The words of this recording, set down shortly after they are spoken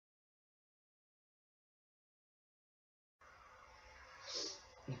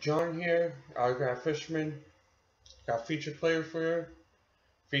John here, Autograph Fishman. Got featured player for you.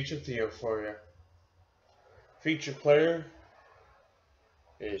 Featured Theo for you. Featured player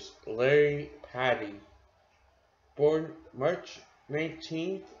is Lary Patey. Born March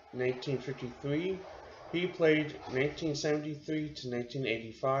 19th, 1953. He played 1973 to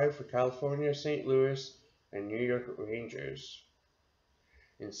 1985 for California, St. Louis, and New York Rangers.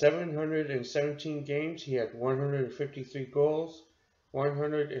 In 717 games, he had 153 goals,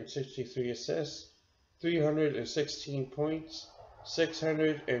 163 assists, 316 points,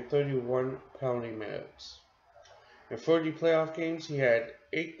 631 penalty minutes. In 40 playoff games, he had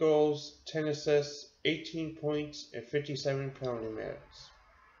 8 goals, 10 assists, 18 points, and 57 penalty minutes.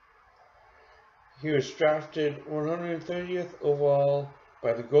 He was drafted 130th overall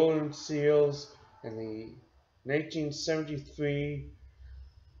by the Golden Seals in the 1973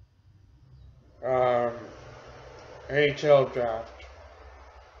 NHL draft.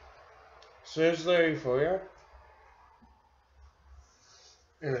 So there's Larry for you.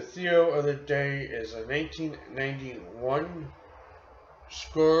 And the Theo of the day is a 1991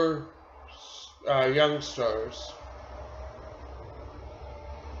 score Young Stars.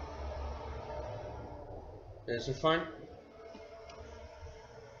 There's the front.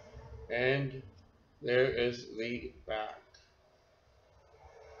 And there is the back.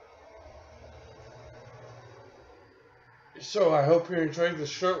 So I hope you enjoyed the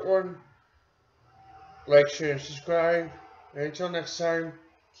short one. Like, share, and subscribe. And until next time,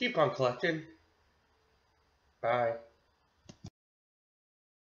 keep on collecting. Bye.